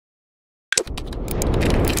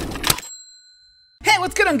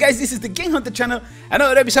what's going on, guys? This is the Game Hunter channel,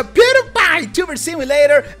 another episode of PewDiePie Tuber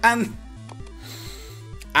Simulator, and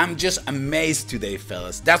I'm just amazed today,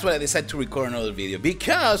 fellas. That's why I decided to record another video,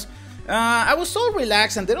 because I was so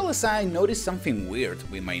relaxed, and then all of a sudden I noticed something weird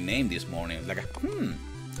with my name this morning. Like,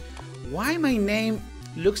 why my name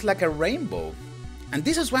looks like a rainbow? And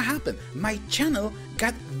this is what happened. My channel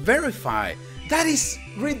got verified. That is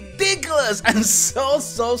ridiculous. I'm so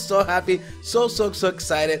happy, so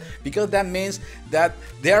excited, because that means that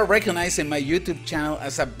they are recognizing my YouTube channel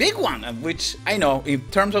as a big one, which I know in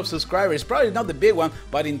terms of subscribers probably not the big one,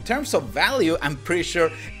 but in terms of value I'm pretty sure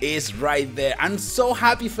is right there. I'm so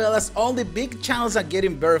happy, fellas. All the big channels are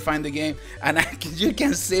getting verified in the game, and you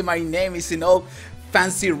can see my name is in all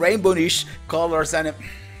fancy rainbowish colors, and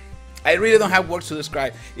I really don't have words to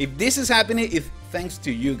describe. If this is happening, it's thanks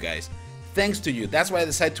to you guys. Thanks to you. That's why I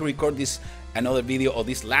decided to record this another video, or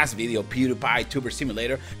this last video, PewDiePie Tuber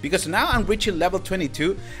Simulator, because now I'm reaching level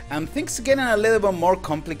 22 and things are getting a little bit more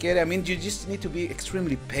complicated. I mean, you just need to be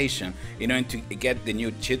extremely patient, you know, and to get the new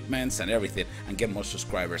achievements and everything and get more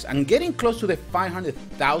subscribers. I'm getting close to the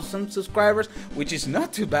 500,000 subscribers, which is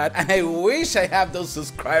not too bad, and I wish I have those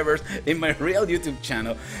subscribers in my real YouTube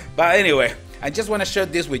channel. But anyway, I just want to share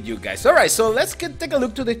this with you guys. Alright, so let's take a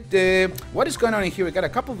look to what is going on in here. We got a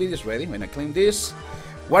couple videos ready. When I claim this,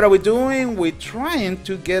 what are we doing? We're trying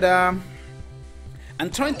to get I'm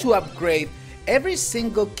trying to upgrade every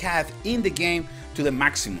single cat in the game to the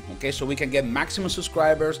maximum, okay? So we can get maximum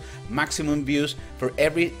subscribers, maximum views for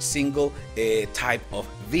every single type of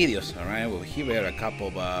videos. Alright, well, here we are a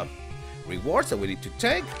couple of rewards that we need to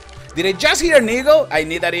take. Did I just hear an eagle? I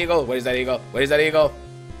need that eagle. Where is that eagle? Where is that eagle?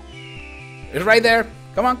 It's right there.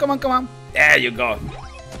 Come on. There you go.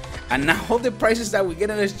 And now all the prices that we're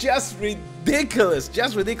getting is just ridiculous.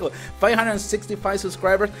 565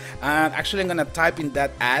 subscribers. And actually I'm gonna type in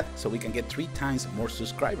that ad so we can get 3 times more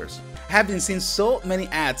subscribers. I have been seeing so many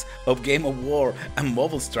ads of Game of War and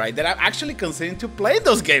Mobile Strike that I'm actually considering to play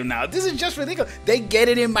those games now. This is just ridiculous. They get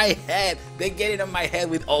it in my head. They get it in my head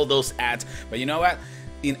with all those ads. But you know what?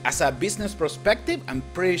 As a business perspective, I'm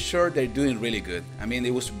pretty sure they're doing really good. I mean,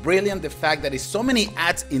 it was brilliant, the fact that there's so many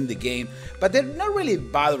ads in the game, but they're not really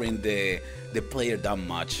bothering the player that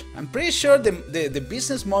much. I'm pretty sure the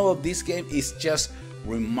business model of this game is just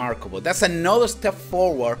remarkable. That's another step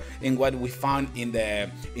forward in what we found in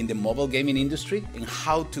the mobile gaming industry, in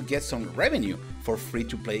how to get some revenue for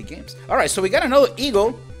free-to-play games. All right, so we got another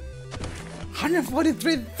eagle.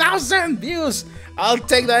 143,000 views. I'll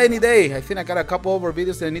take that any day. I think I got a couple over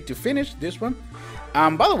videos that I need to finish. This one.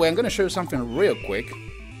 By the way, I'm gonna show you something real quick.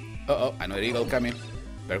 I know the eagle coming.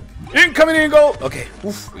 Incoming eagle. Okay.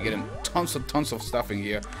 Oof, we're getting tons of stuff in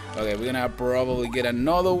here. Okay, we're gonna probably get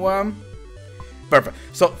another one. Perfect.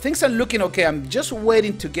 So things are looking okay. I'm just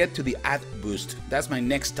waiting to get to the ad boost. That's my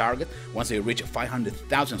next target once I reach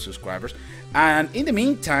 500,000 subscribers. And in the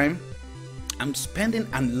meantime, I'm spending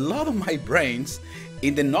a lot of my brains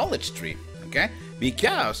in the knowledge tree, okay?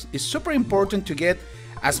 Because it's super important to get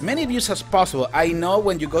as many views as possible. I know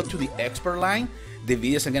when you go to the expert line, the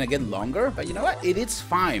videos are gonna get longer, but you know what? It's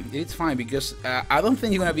fine. It's fine, because I don't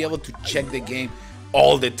think you're gonna be able to check the game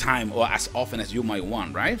all the time or as often as you might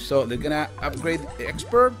want, right? So they're gonna upgrade the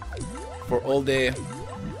expert for all the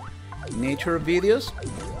nature videos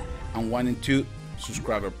and 1 and 2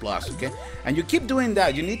 subscriber plus, okay? And you keep doing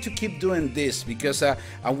that. You need to keep doing this, because at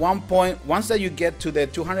one point, once that you get to the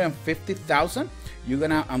 250,000, you're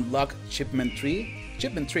gonna unlock shipment 3,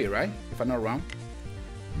 right? If I'm not wrong.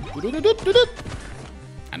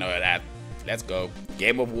 I know that. Let's go.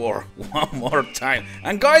 Game of War one more time.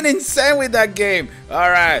 I'm going insane with that game.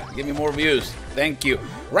 All right, give me more views. Thank you.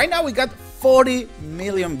 Right now we got 40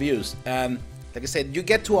 million views, and like I said, you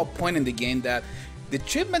get to a point in the game that the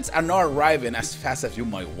achievements are not arriving as fast as you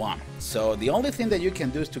might want. So the only thing that you can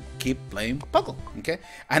do is to keep playing PUGGLE, okay?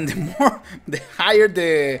 And the higher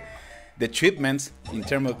the achievements in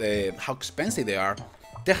terms of how expensive they are,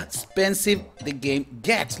 the expensive the game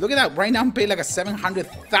gets. Look at that. Right now I'm paying like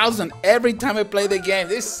 700,000 every time I play the game.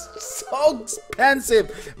 This is so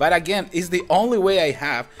expensive. But again, it's the only way I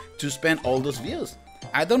have to spend all those views.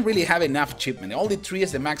 I don't really have enough achievement. Only 3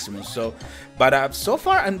 is the maximum. So, but so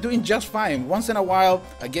far I'm doing just fine. Once in a while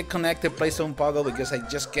I get connected, play some PUGGLE, because I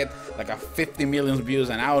just get like 50 million views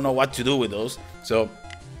and I don't know what to do with those. So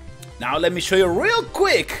now let me show you real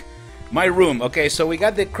quick my room. Okay, so we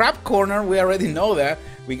got the crab corner. We already know that.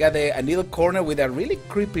 We got a little corner with a really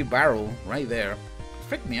creepy barrel right there.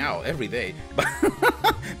 Freak me out every day. But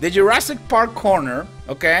the Jurassic Park corner.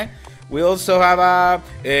 Okay. We also have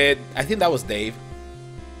I think that was Dave.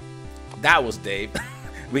 That was Dave.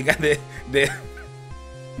 We got the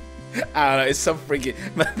I don't know, it's so freaky.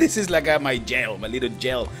 But this is like my jail, my little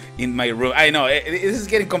jail in my room. I know, this is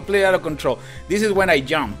getting completely out of control. This is when I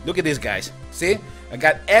jump. Look at these guys. See? I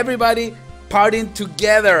got everybody partying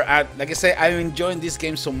together. Like I say, I'm enjoying this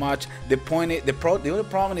game so much. The only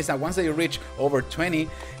problem is that once you reach over 20,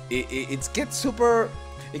 it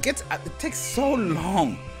takes so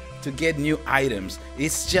long to get new items.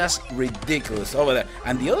 It's just ridiculous over there.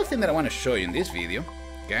 And the other thing that I want to show you in this video,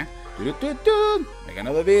 okay? Make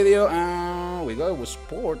another video. We go with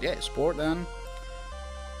sport. Yeah, sport and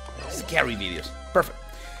scary videos. Perfect.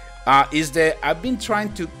 Is that I've been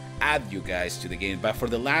trying to add you guys to the game, but for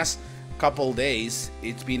the last couple days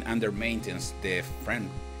it's been under maintenance, the friend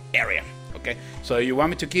area. Okay, so you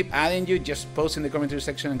want me to keep adding you, just post in the commentary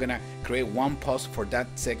section. I'm gonna create one post for that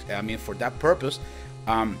for that purpose.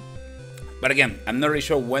 But again, I'm not really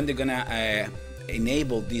sure when they're gonna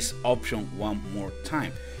enable this option one more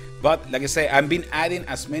time. But like I say, I've been adding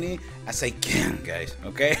as many as I can, guys.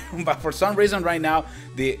 Okay, but for some reason right now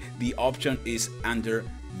the option is under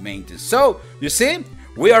maintenance. So you see,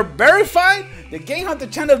 we are verified. The Game Hunter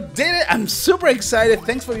channel did it. I'm super excited.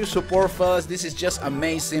 Thanks for your support, fellas. This is just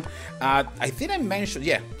amazing. I think I mentioned,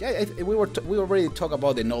 we already talked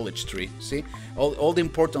about the knowledge tree. See, all the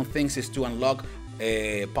important things is to unlock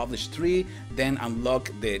a published tree, then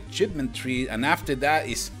unlock the achievement tree, and after that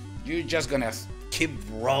is you're just gonna keep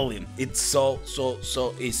rolling. It's so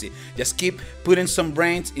easy. Just keep putting some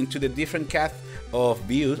brains into the different cat of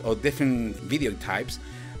views or different video types.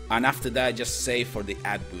 And after that, just save for the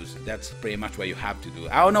ad boost. That's pretty much what you have to do.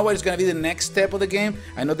 I don't know what is going to be the next step of the game.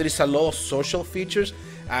 I know there is a lot of social features.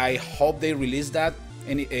 I hope they release that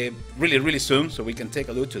really soon, so we can take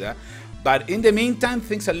a look to that. But in the meantime,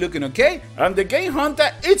 things are looking okay. And the Game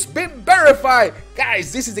Hunter, it's been verified.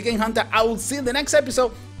 Guys, this is the Game Hunter. I will see you in the next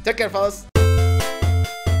episode. Take care, fellas.